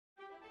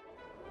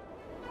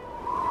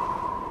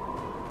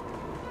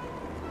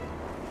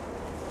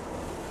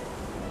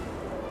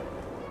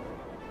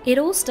It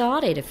all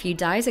started a few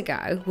days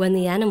ago when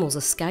the animals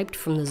escaped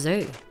from the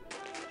zoo.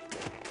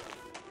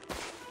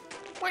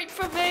 Wait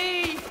for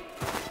me!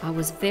 I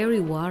was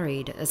very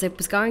worried as it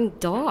was going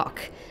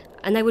dark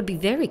and they would be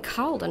very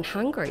cold and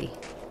hungry.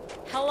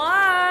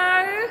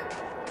 Hello?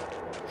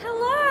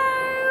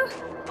 Hello?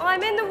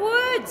 I'm in the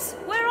woods.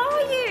 Where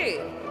are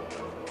you?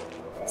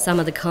 Some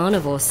of the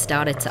carnivores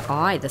started to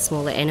eye the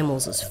smaller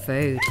animals as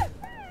food.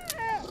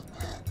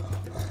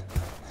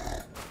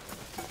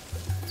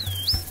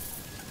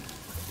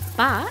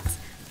 But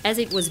as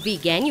it was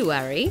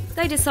veganuary,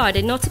 they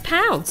decided not to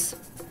pounce.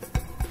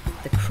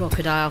 The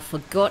crocodile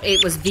forgot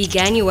it was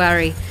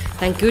veganuary.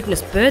 Thank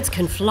goodness birds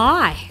can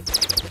fly.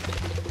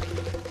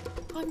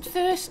 I'm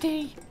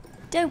thirsty.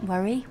 Don't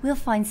worry, we'll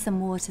find some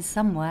water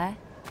somewhere.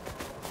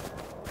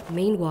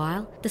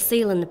 Meanwhile, the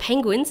seal and the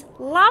penguins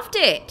loved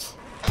it.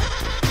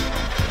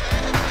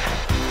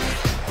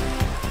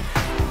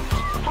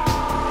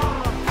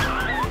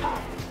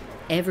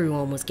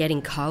 Everyone was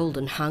getting cold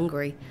and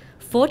hungry.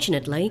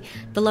 Fortunately,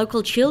 the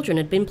local children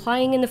had been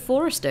playing in the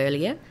forest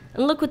earlier,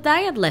 and look what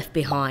they had left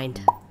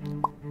behind.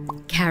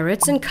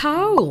 Carrots and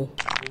coal.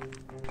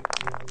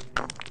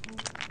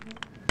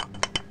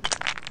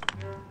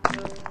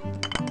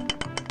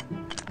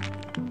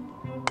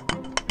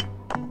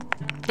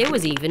 There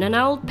was even an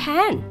old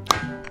pan.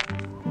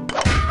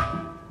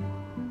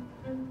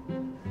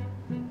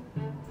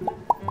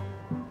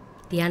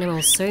 The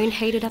animals soon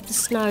heated up the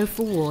snow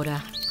for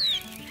water.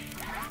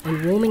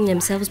 And warming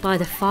themselves by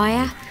the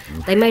fire,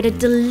 they made a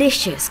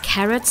delicious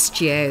carrot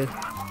stew.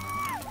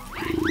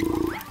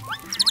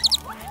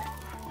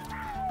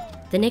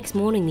 The next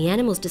morning, the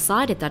animals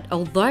decided that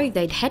although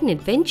they'd had an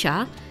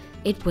adventure,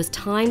 it was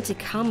time to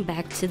come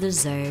back to the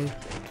zoo.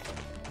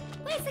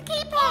 Where's the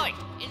keeper? Oi,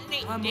 isn't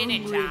it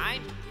dinner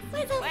time?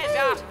 Where's our Where's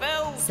our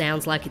food?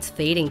 Sounds like it's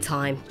feeding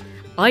time.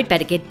 I'd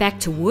better get back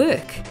to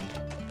work.